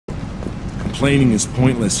Complaining is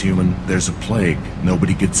pointless, human. There's a plague.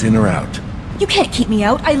 Nobody gets in or out. You can't keep me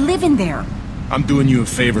out. I live in there. I'm doing you a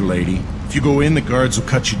favor, lady. If you go in, the guards will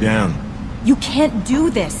cut you down. You can't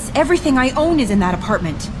do this. Everything I own is in that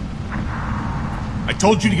apartment. I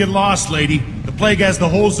told you to get lost, lady. The plague has the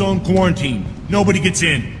whole zone quarantined. Nobody gets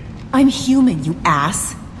in. I'm human, you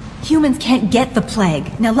ass. Humans can't get the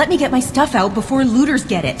plague. Now let me get my stuff out before looters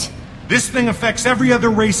get it. This thing affects every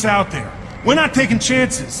other race out there. We're not taking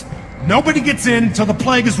chances. Nobody gets in until the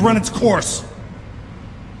plague has run its course.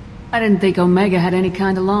 I didn't think Omega had any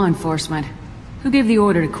kind of law enforcement. Who gave the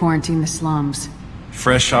order to quarantine the slums?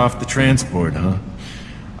 Fresh off the transport, huh?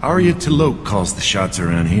 Arya Taloke calls the shots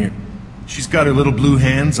around here. She's got her little blue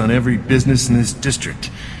hands on every business in this district.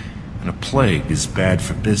 And a plague is bad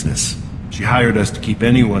for business. She hired us to keep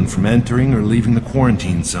anyone from entering or leaving the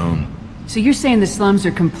quarantine zone. So you're saying the slums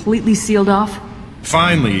are completely sealed off?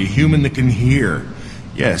 Finally, a human that can hear.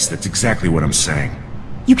 Yes, that's exactly what I'm saying.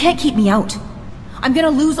 You can't keep me out. I'm gonna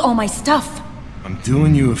lose all my stuff. I'm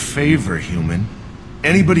doing you a favor, human.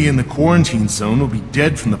 Anybody in the quarantine zone will be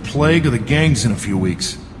dead from the plague or the gangs in a few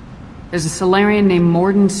weeks. There's a Solarian named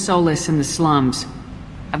Mordin Solus in the slums.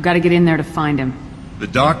 I've got to get in there to find him. The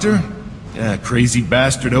doctor? Yeah, crazy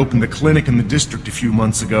bastard opened a clinic in the district a few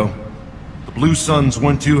months ago. The Blue Suns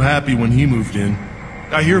weren't too happy when he moved in.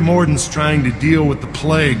 I hear Mordin's trying to deal with the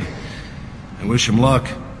plague. I wish him luck,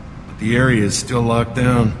 but the area is still locked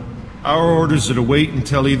down. Our orders are to wait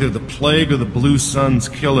until either the plague or the Blue Suns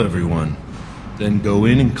kill everyone. Then go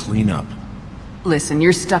in and clean up. Listen,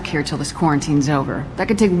 you're stuck here till this quarantine's over. That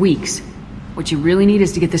could take weeks. What you really need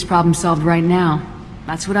is to get this problem solved right now.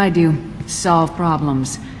 That's what I do. Solve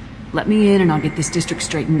problems. Let me in and I'll get this district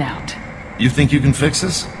straightened out. You think you can fix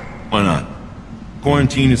this? Why not?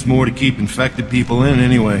 Quarantine is more to keep infected people in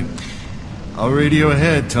anyway. I'll radio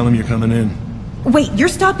ahead, tell them you're coming in. Wait, you're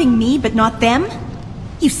stopping me, but not them?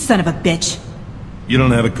 You son of a bitch. You don't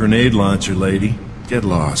have a grenade launcher, lady. Get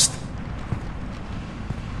lost.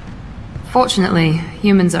 Fortunately,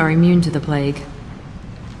 humans are immune to the plague.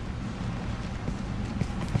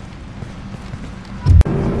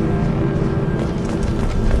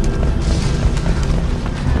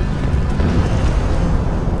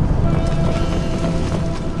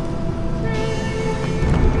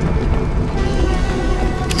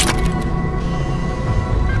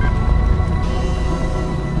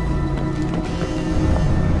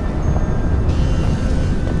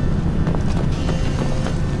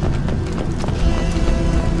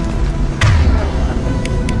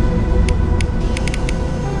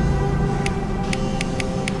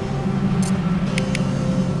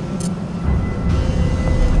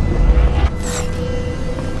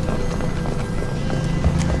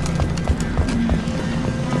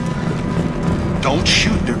 Don't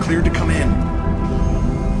shoot, they're cleared to come in.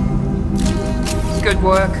 Good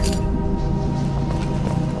work.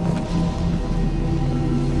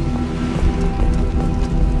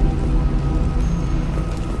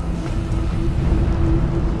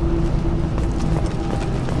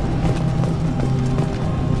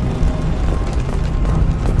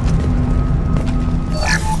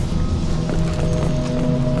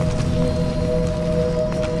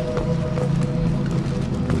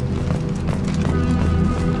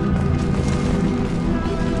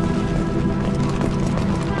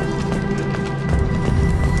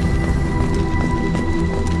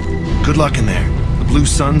 Good luck in there. The Blue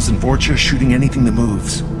Suns and Vorcha are shooting anything that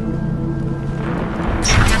moves.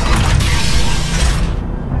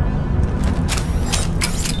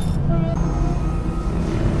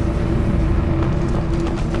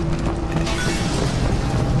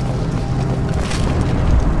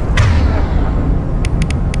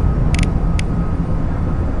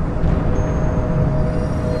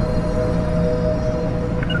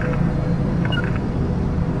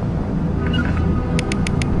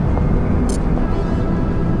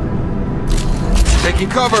 Taking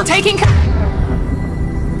cover! Taking cover!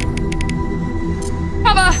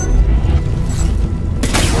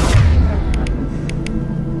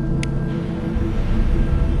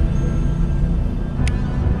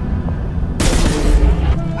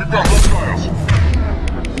 We've got hostiles!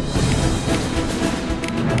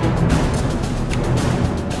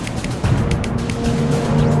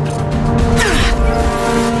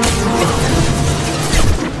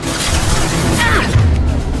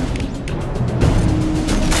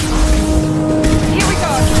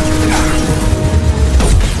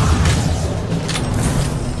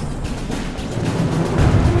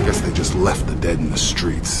 Left the dead in the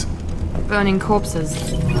streets. Burning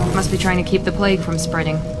corpses. Must be trying to keep the plague from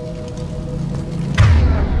spreading.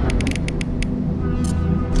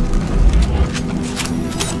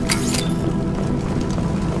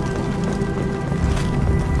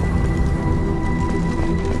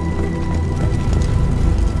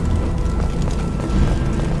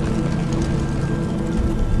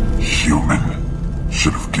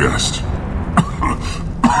 fast.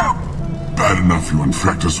 Bad enough you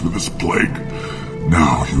infect us with this plague.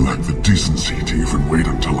 Now you lack the decency to even wait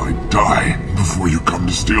until I die before you come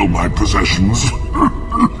to steal my possessions.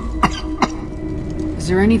 Is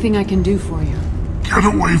there anything I can do for you? Get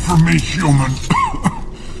away from me, human.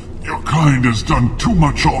 Your kind has done too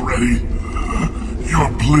much already. Your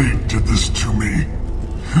plague did this to me.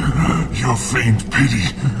 Your feigned pity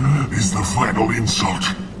is the final insult.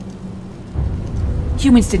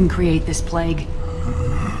 Humans didn't create this plague.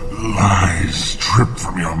 Lies drip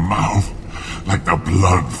from your mouth like the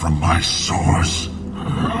blood from my sores.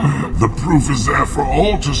 The proof is there for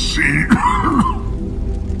all to see.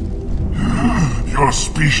 Your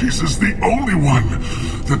species is the only one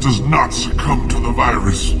that does not succumb to the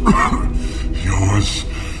virus. Yours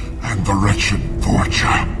and the wretched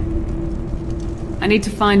Vorcha. I need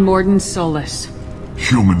to find Mordin Solus.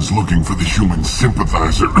 Humans looking for the human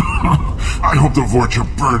sympathizer. I hope the Vorcha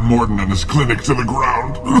burn Mordin and his clinic to the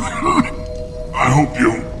ground. I hope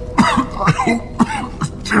you... I hope...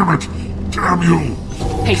 Damn it! Damn you!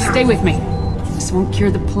 Hey, stay with me. This won't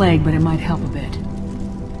cure the plague, but it might help a bit.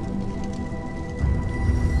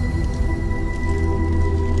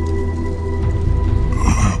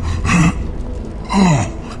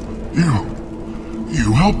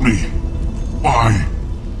 You helped me. Why?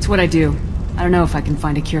 It's what I do. I don't know if I can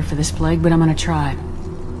find a cure for this plague, but I'm gonna try.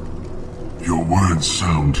 Your words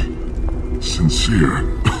sound... sincere.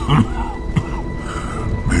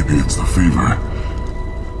 Maybe it's the fever.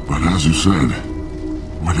 But as you said,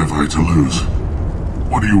 what have I to lose?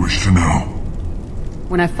 What do you wish to know?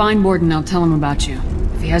 When I find Mordin, I'll tell him about you.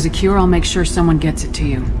 If he has a cure, I'll make sure someone gets it to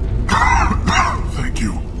you. Thank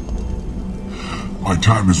you. My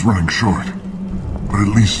time is running short, but at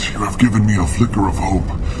least you have given me a flicker of hope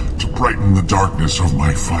to brighten the darkness of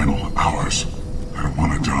my final hours. I don't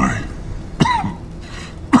want to die.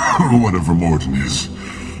 Whatever Mordin is,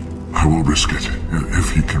 I will risk it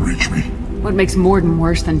if he can reach me. What makes Mordin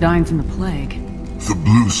worse than dying from the plague? The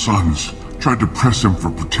Blue Suns tried to press him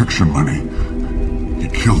for protection money. He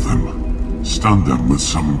killed them, stunned them with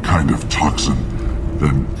some kind of toxin,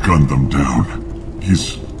 then gunned them down.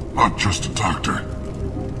 He's not just a doctor.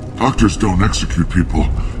 Doctors don't execute people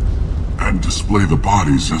and display the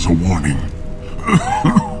bodies as a warning.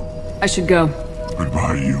 I should go.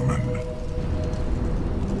 Goodbye, human.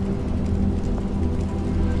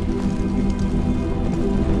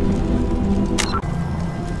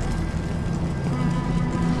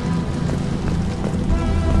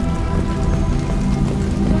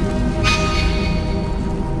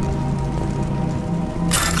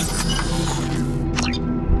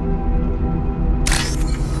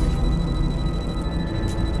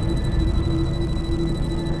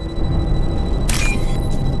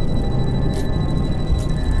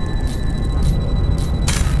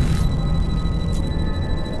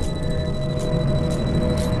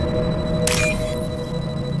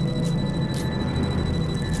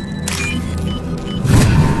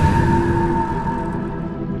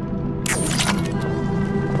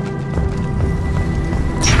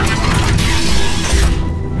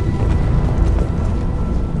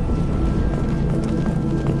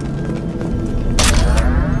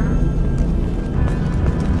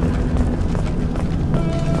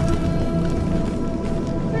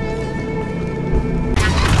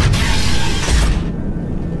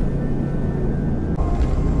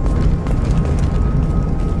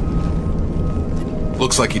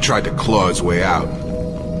 Looks like he tried to claw his way out.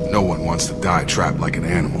 No one wants to die trapped like an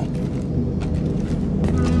animal.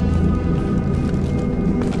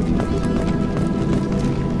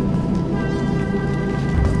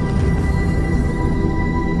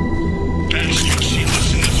 Bastards seen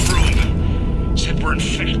us in this room. Said we're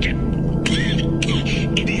infected.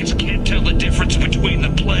 Idiots can't tell the difference between the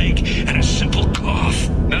plague and a simple cough.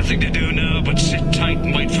 Nothing to do now but sit tight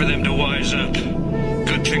and wait for them to wise up.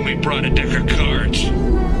 Good thing we brought a deck of cards.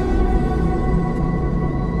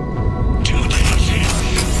 2 days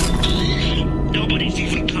in. Nobody's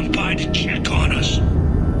even come by to check on us.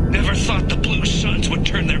 Never thought the Blue Suns would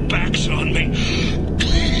turn their backs on me.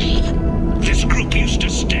 This group used to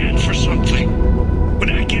stand for something. When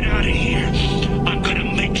I get out of here, I'm gonna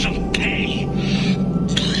make them pay.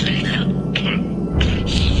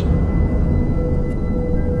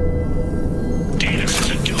 Davis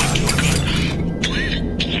isn't doing too good.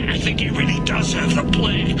 I think he really does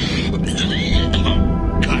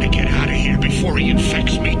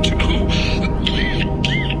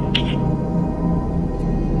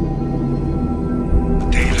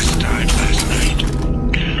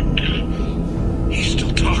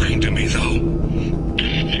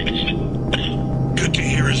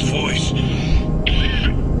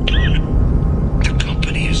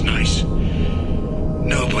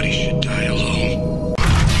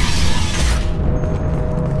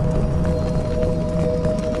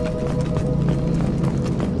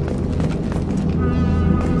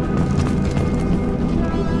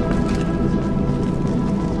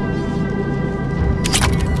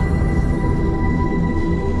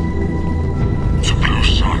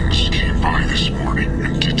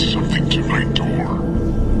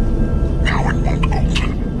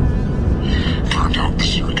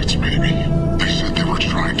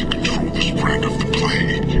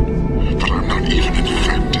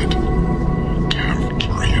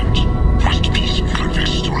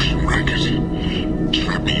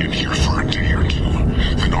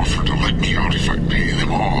out if I pay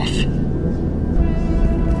them off.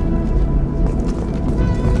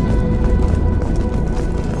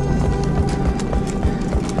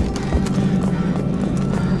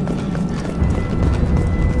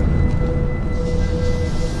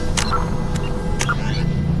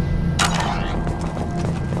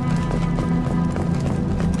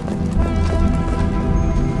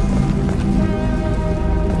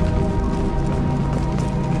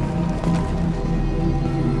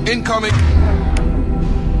 Incoming!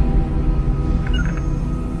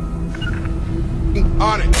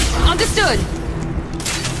 On it! Understood!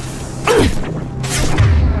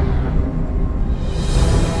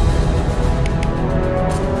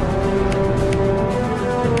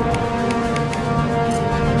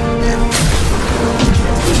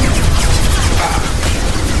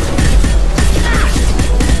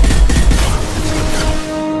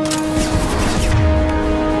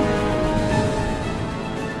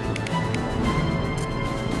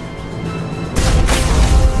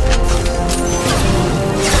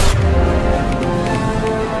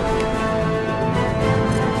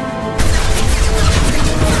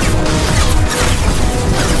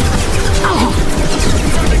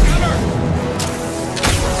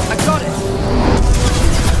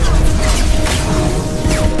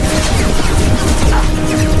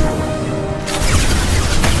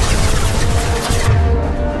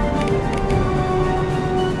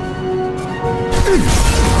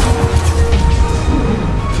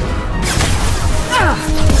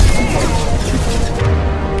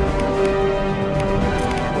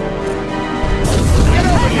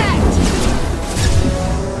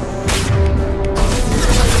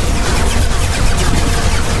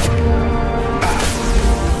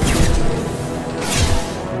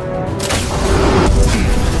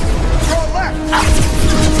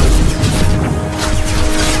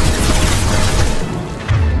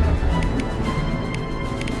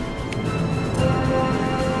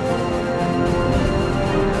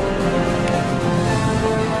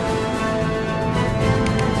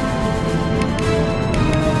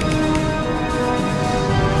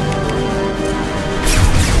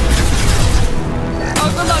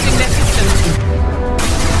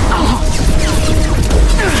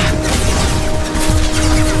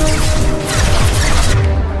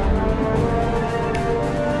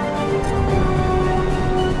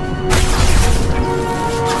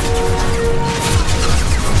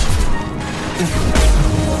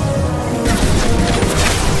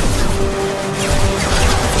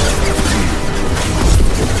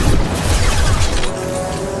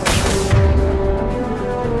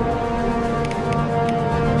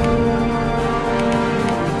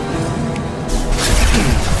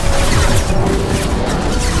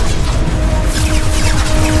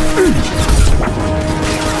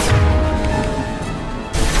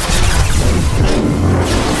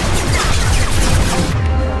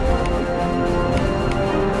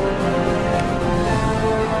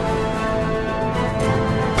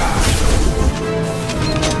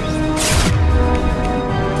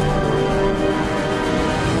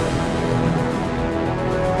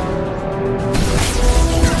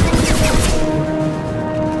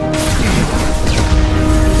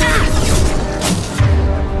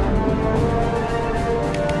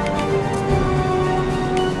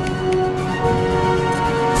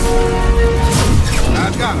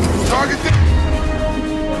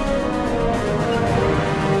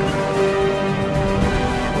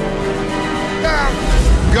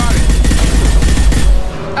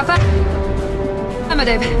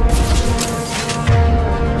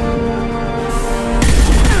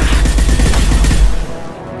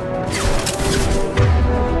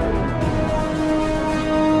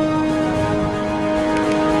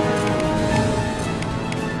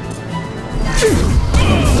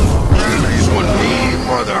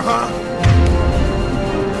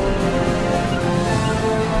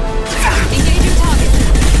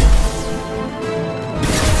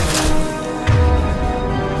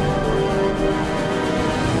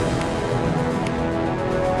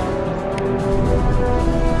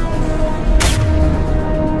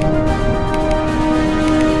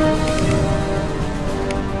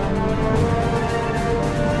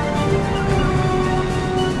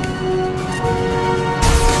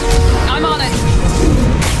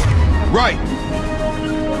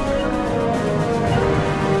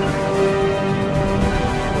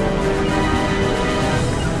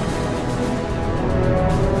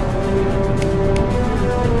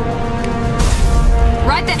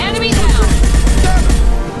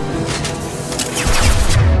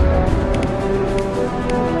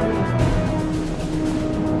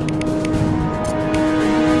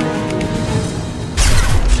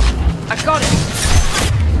 Got it!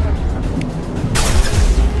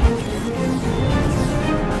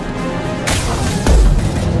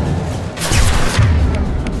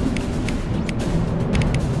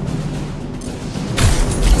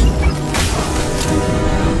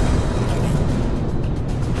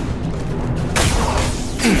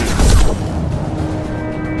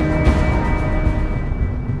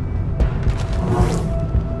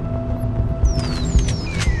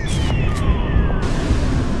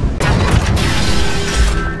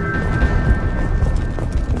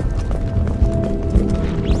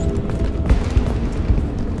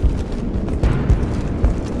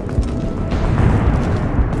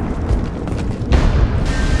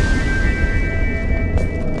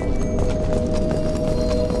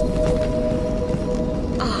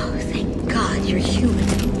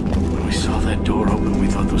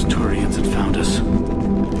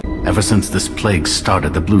 Ever since this plague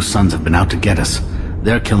started, the Blue Suns have been out to get us.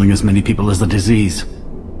 They're killing as many people as the disease.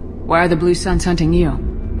 Why are the Blue Suns hunting you?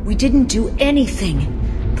 We didn't do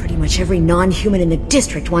anything. Pretty much every non-human in the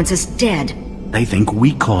district wants us dead. They think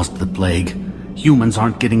we caused the plague. Humans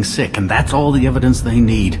aren't getting sick, and that's all the evidence they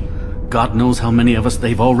need. God knows how many of us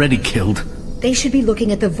they've already killed. They should be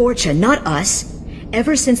looking at the Vorcha, not us.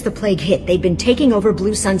 Ever since the plague hit, they've been taking over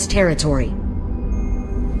Blue Sun's territory.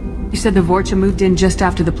 You said the Vorcha moved in just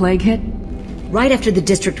after the plague hit? Right after the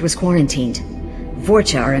district was quarantined.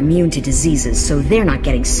 Vorcha are immune to diseases, so they're not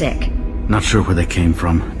getting sick. Not sure where they came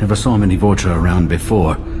from. Never saw many Vorcha around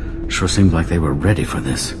before. Sure seemed like they were ready for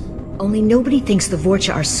this. Only nobody thinks the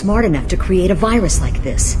Vorcha are smart enough to create a virus like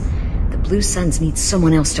this. The Blue Suns need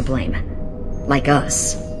someone else to blame. Like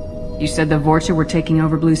us. You said the Vorcha were taking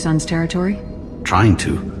over Blue Sun's territory? Trying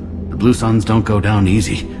to. The Blue Suns don't go down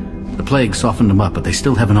easy. The plague softened them up, but they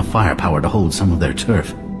still have enough firepower to hold some of their turf.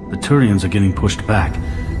 The Turians are getting pushed back.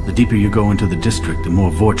 The deeper you go into the district, the more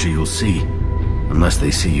Vorcha you'll see. Unless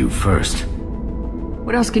they see you first.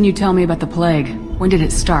 What else can you tell me about the plague? When did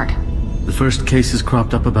it start? The first cases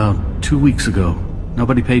cropped up about 2 weeks ago.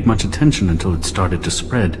 Nobody paid much attention until it started to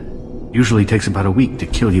spread. Usually takes about a week to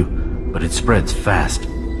kill you, but it spreads fast.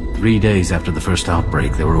 3 days after the first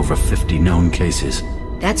outbreak, there were over 50 known cases.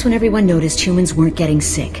 That's when everyone noticed humans weren't getting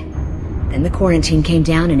sick. Then the quarantine came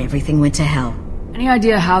down and everything went to hell. Any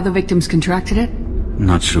idea how the victims contracted it?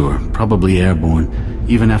 Not sure. Probably airborne.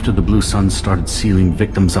 Even after the Blue Suns started sealing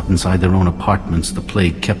victims up inside their own apartments, the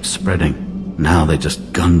plague kept spreading. Now they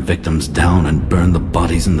just gun victims down and burn the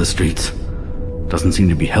bodies in the streets. Doesn't seem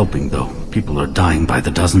to be helping, though. People are dying by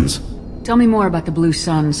the dozens. Tell me more about the Blue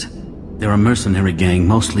Suns. They're a mercenary gang,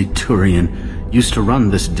 mostly Turian. Used to run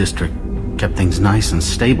this district. Kept things nice and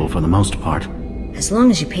stable for the most part. As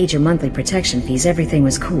long as you paid your monthly protection fees, everything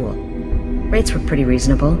was cool. Rates were pretty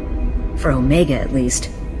reasonable. For Omega, at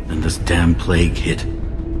least. Then this damn plague hit.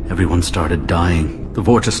 Everyone started dying. The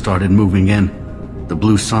Vorcha started moving in. The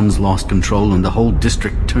Blue Suns lost control and the whole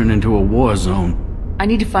district turned into a war zone. I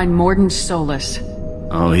need to find Mordin Solus.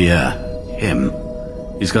 Oh yeah, him.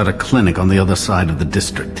 He's got a clinic on the other side of the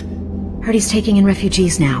district. Heard he's taking in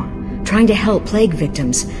refugees now. Trying to help plague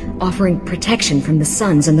victims. Offering protection from the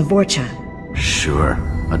Suns and the Vorcha. Sure.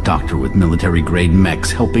 A doctor with military-grade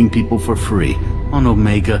mechs helping people for free. On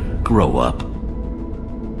Omega, grow up.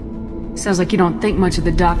 Sounds like you don't think much of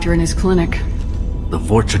the doctor in his clinic. The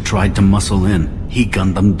Vorcha tried to muscle in. He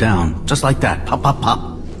gunned them down. Just like that. Pop, pop,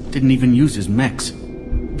 pop. Didn't even use his mechs.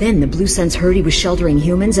 Then the Blue Suns heard he was sheltering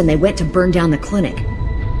humans and they went to burn down the clinic.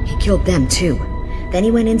 He killed them too. Then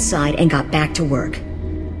he went inside and got back to work.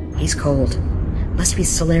 He's cold. Must be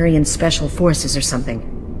Solarian Special Forces or something.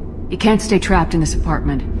 You can't stay trapped in this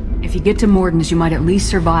apartment. If you get to Mordin's, you might at least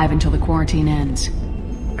survive until the quarantine ends.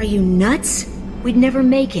 Are you nuts? We'd never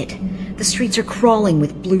make it. The streets are crawling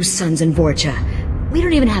with Blue Suns and Vorcha. We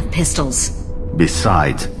don't even have pistols.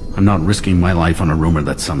 Besides, I'm not risking my life on a rumor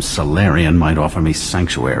that some Solarian might offer me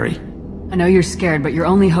sanctuary. I know you're scared, but your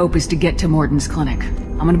only hope is to get to Mordin's clinic.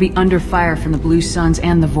 I'm gonna be under fire from the Blue Suns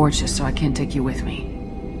and the Vorcha, so I can't take you with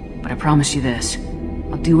me. But I promise you this.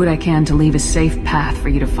 I'll do what I can to leave a safe path for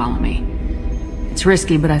you to follow me. It's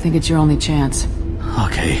risky, but I think it's your only chance.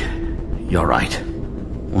 Okay, you're right.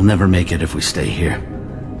 We'll never make it if we stay here.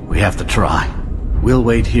 We have to try. We'll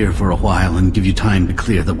wait here for a while and give you time to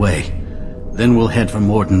clear the way. Then we'll head for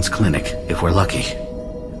Mordin's clinic, if we're lucky.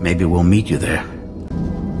 Maybe we'll meet you there.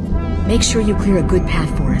 Make sure you clear a good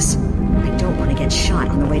path for us. I don't want to get shot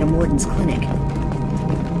on the way to Mordin's clinic.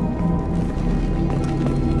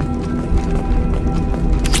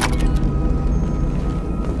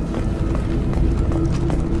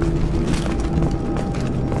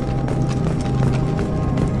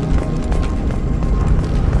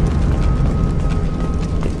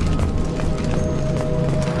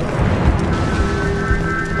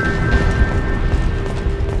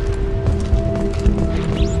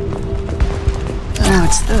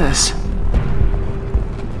 Solus.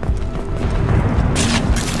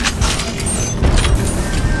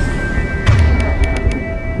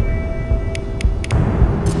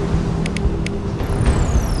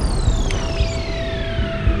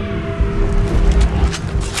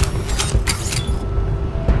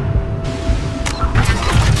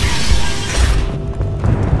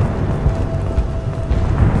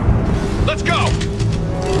 Let's go!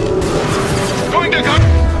 Going to go!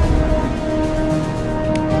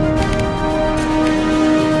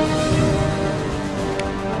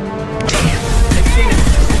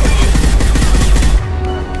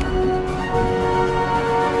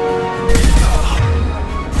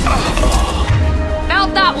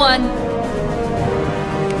 Felt that one!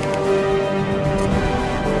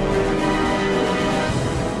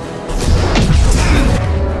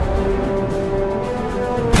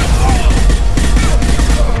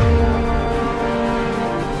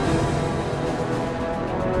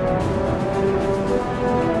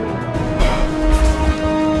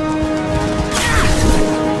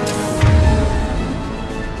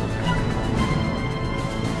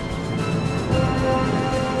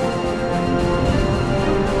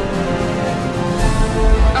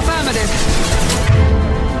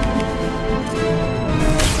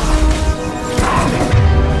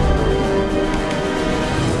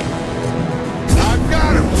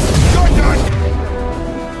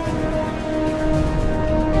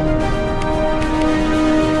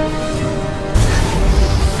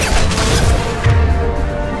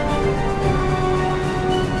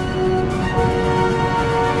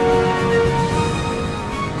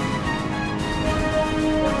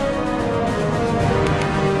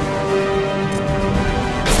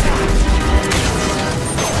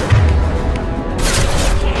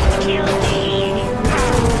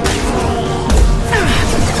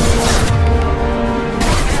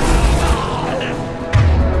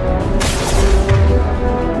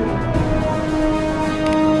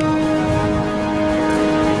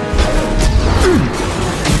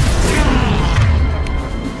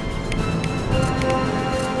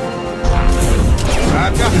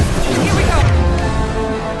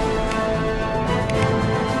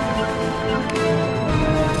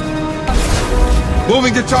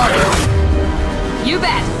 Moving to target. You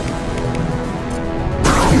bet.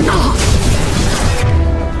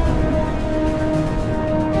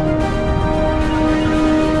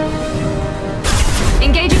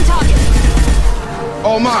 Engaging target.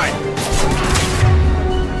 All mine.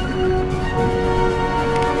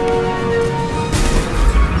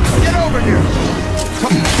 Get over here.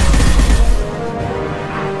 Come on.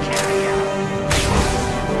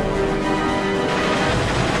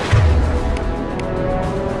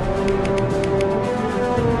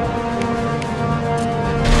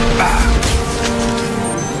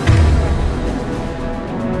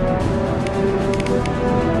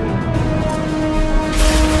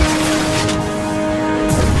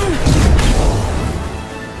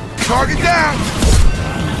 Target down!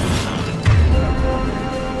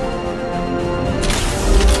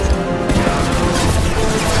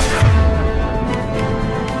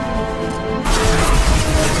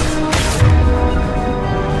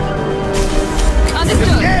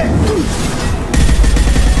 Understood. Yeah.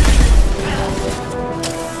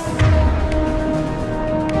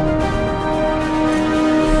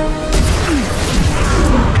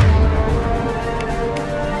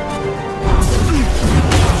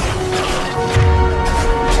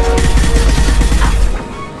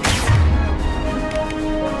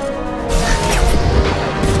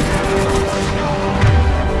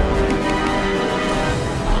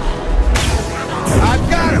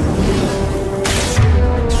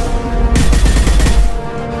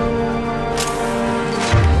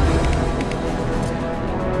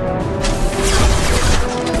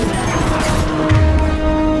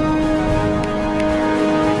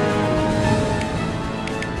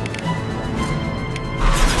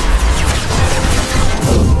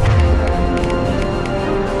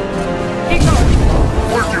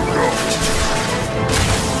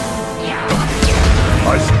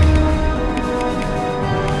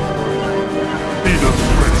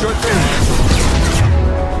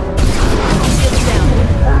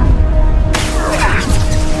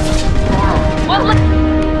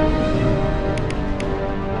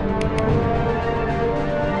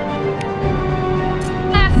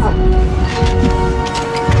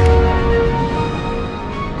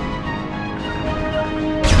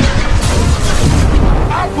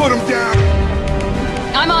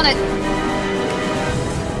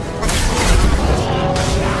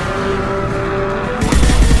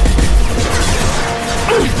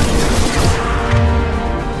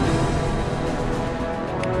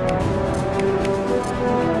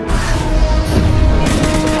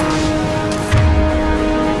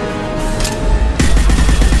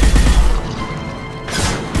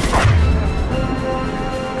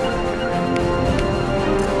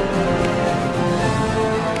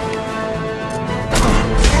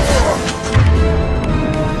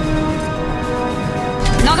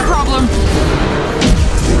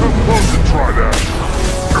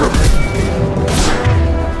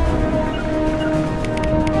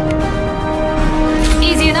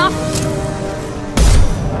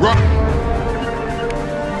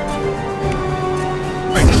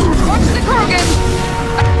 Broken!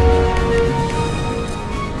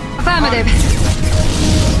 Affirmative.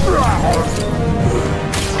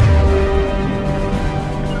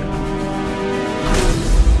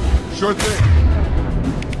 Sure thing.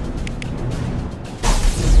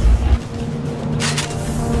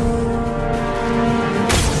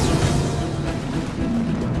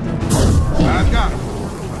 I've got him.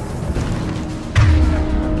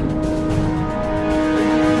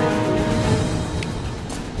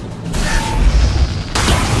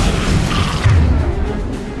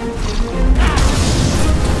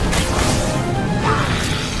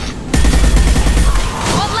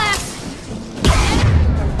 One left!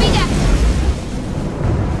 Be dead!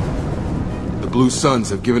 The Blue Suns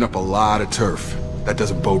have given up a lot of turf. That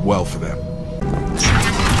doesn't bode well for them.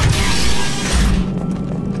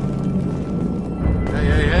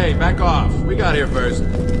 Hey, back off. We got here first.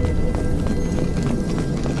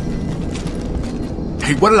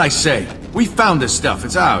 Hey, what did I say? We found this stuff.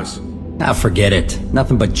 It's ours. Ah, forget it.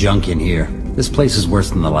 Nothing but junk in here. This place is worse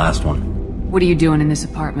than the last one. What are you doing in this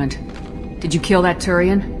apartment? Did you kill that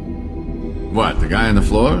Turian? What, the guy on the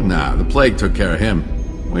floor? Nah, the plague took care of him.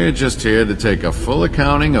 We're just here to take a full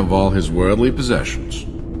accounting of all his worldly possessions.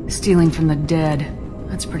 Stealing from the dead.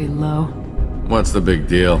 That's pretty low. What's the big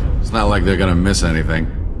deal? It's not like they're gonna miss anything.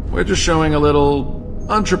 We're just showing a little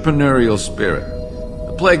entrepreneurial spirit.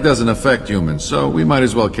 The plague doesn't affect humans, so we might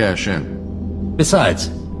as well cash in. Besides,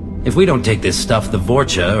 if we don't take this stuff, the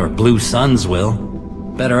Vorcha or Blue Suns will.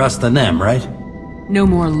 Better us than them, right? No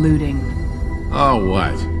more looting. Oh,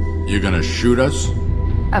 what? You gonna shoot us?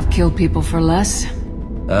 I've killed people for less.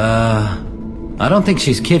 I don't think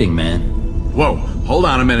she's kidding, man. Whoa, hold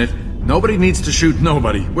on a minute. Nobody needs to shoot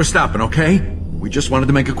nobody. We're stopping, okay? We just wanted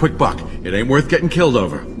to make a quick buck. It ain't worth getting killed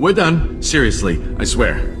over. We're done. Seriously, I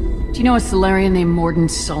swear. Do you know a Solarian named Mordin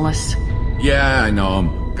Solus? Yeah, I know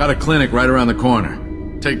him. Got a clinic right around the corner.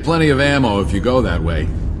 Take plenty of ammo if you go that way.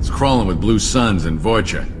 It's crawling with Blue Suns and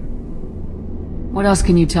Vorcha. What else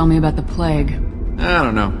can you tell me about the plague? I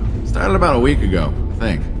don't know. Started about a week ago, I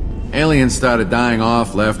think. Aliens started dying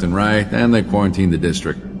off left and right, and they quarantined the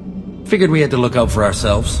district. Figured we had to look out for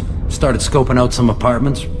ourselves. Started scoping out some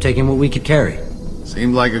apartments, taking what we could carry.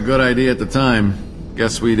 Seemed like a good idea at the time.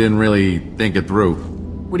 Guess we didn't really think it through.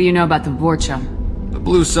 What do you know about the Vorcha? The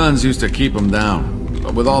Blue Suns used to keep them down.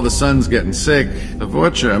 But with all the Suns getting sick, the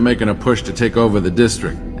Vorcha are making a push to take over the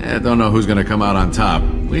district. I don't know who's gonna come out on top.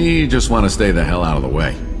 We just want to stay the hell out of the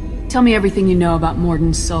way. Tell me everything you know about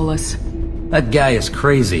Mordin Solus. That guy is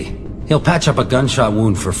crazy. He'll patch up a gunshot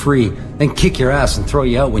wound for free, then kick your ass and throw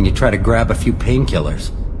you out when you try to grab a few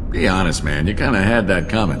painkillers. Be honest, man. You kinda had that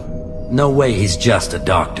coming. No way he's just a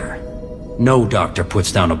doctor. No doctor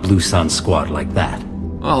puts down a Blue Sun squad like that.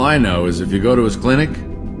 All I know is if you go to his clinic,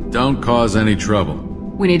 don't cause any trouble.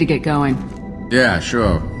 We need to get going. Yeah,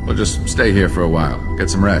 sure. We'll just stay here for a while. Get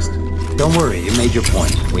some rest. Don't worry, you made your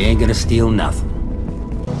point. We ain't gonna steal nothing.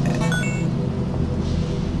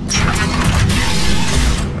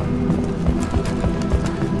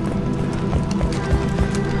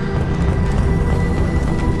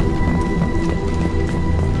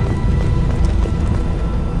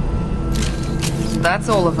 That's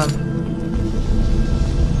all of them.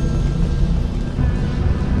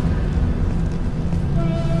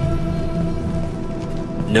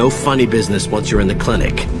 No funny business once you're in the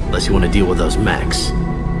clinic, unless you want to deal with those mechs.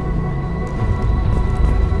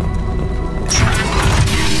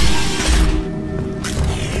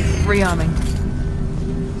 Rearming.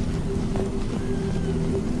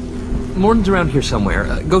 Mordin's around here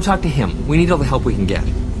somewhere. Go talk to him. We need all the help we can get.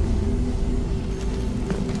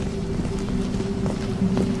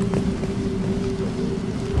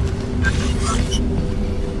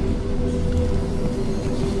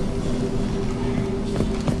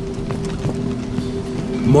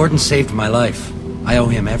 Mordin saved my life. I owe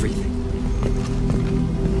him everything.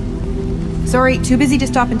 Sorry, too busy to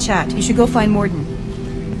stop and chat. You should go find Mordin.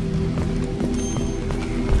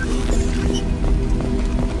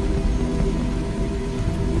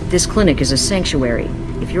 This clinic is a sanctuary.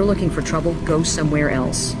 If you're looking for trouble, go somewhere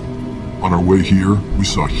else. On our way here, we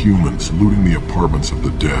saw humans looting the apartments of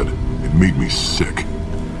the dead. It made me sick.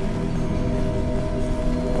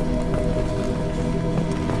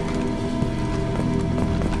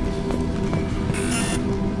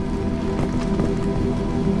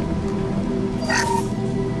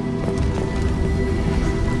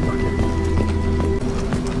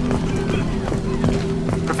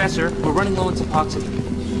 Professor, we're running low on Suboxone.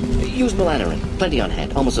 Use melanorin. Plenty on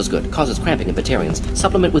hand. Almost as good. Causes cramping in Batarians.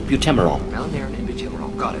 Supplement with butemerol. Melanorin and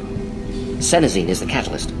butemerol. Got it. Senesine is the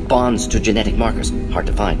catalyst. Bonds to genetic markers. Hard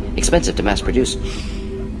to find. Expensive to mass produce.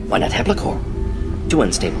 Why not Heplicor? Too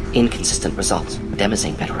unstable, inconsistent results.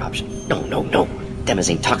 Demazane better option. No.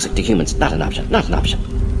 Demazane toxic to humans, not an option, not an option.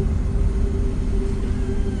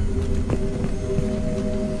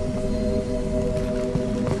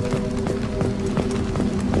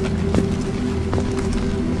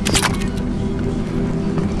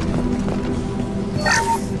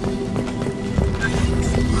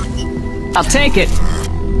 I'll take it.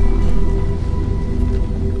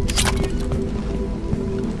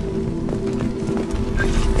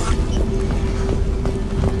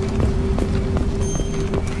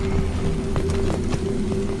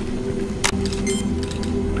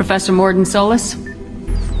 Professor Mordin Solus?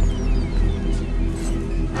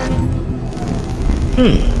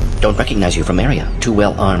 Don't recognize you from area. Too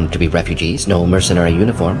well armed to be refugees, no mercenary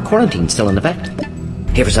uniform, quarantine still in effect.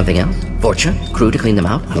 Here for something else? Vorcha? Crew to clean them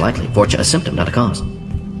out? Unlikely. Vorcha a symptom, not a cause.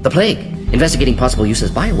 The plague? Investigating possible use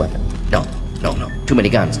as bioweapon? No. Too many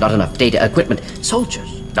guns, not enough data, equipment.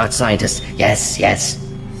 Soldiers, not scientists. Yes.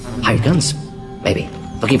 Hired guns? Maybe.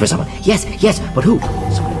 Looking for someone. Yes, but who?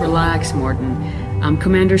 Relax, Mordin. I'm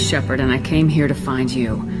Commander Shepard, and I came here to find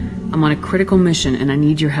you. I'm on a critical mission, and I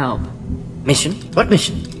need your help. Mission? What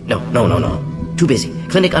mission? No. Too busy.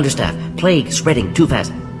 Clinic understaffed. Plague spreading too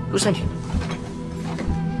fast. Who sent you?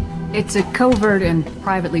 It's a covert and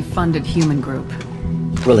privately funded human group.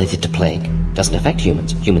 Related to plague. Doesn't affect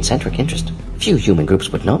humans. Human-centric interest. Few human groups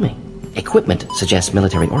would know me. Equipment suggests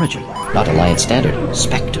military origin. Not Alliance standard.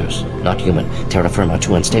 Spectres. Not human. Terra firma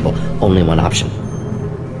too unstable. Only one option.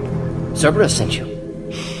 Cerberus sent you.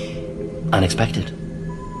 Unexpected.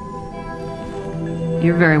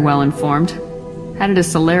 You're very well informed. How did a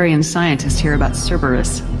Solarian scientist hear about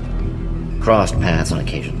Cerberus? Crossed paths on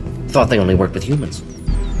occasion. Thought they only worked with humans.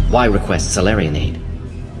 Why request Solarian aid?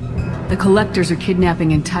 The Collectors are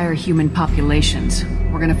kidnapping entire human populations.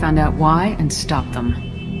 We're gonna find out why and stop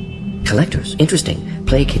them. Collectors? Interesting.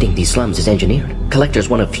 Plague hitting these slums is engineered. Collectors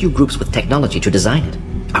one of few groups with technology to design it.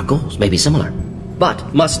 Our goals may be similar.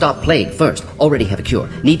 But must stop plague first. Already have a cure.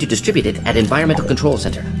 Need to distribute it at Environmental Control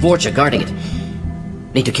Center. Vorcha guarding it.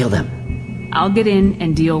 Need to kill them. I'll get in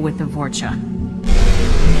and deal with the Vorcha.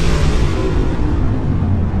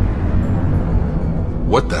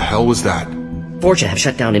 What the hell was that? Vorcha have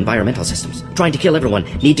shut down environmental systems. Trying to kill everyone.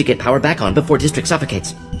 Need to get power back on before District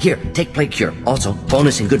suffocates. Here, take plague cure. Also,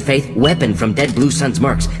 bonus in good faith, weapon from dead Blue Sun's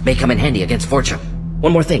mercs. May come in handy against Vorcha.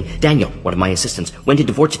 One more thing. Daniel, one of my assistants, went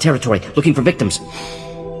into Vorcha territory looking for victims.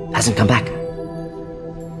 Hasn't come back.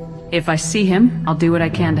 If I see him, I'll do what I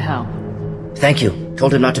can to help. Thank you.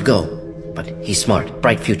 Told him not to go. But he's smart.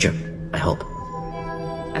 Bright future. I hope.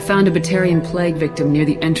 I found a Batarian plague victim near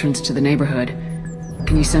the entrance to the neighborhood.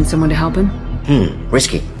 Can you send someone to help him?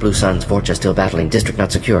 Risky. Blue Sun's Vorcha still battling. District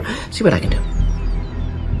not secure. See what I can do.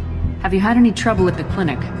 Have you had any trouble at the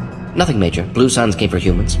clinic? Nothing major. Blue Suns came for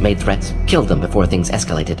humans, made threats, killed them before things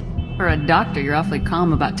escalated. For a doctor, you're awfully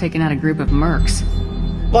calm about taking out a group of mercs.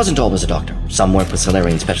 Wasn't always a doctor. Some work with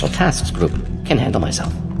Solarian Special Tasks Group. Can handle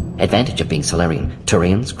myself. Advantage of being Solarian.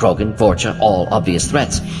 Turians, Krogan, Vorcha, all obvious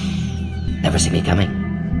threats. Never see me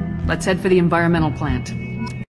coming. Let's head for the environmental plant.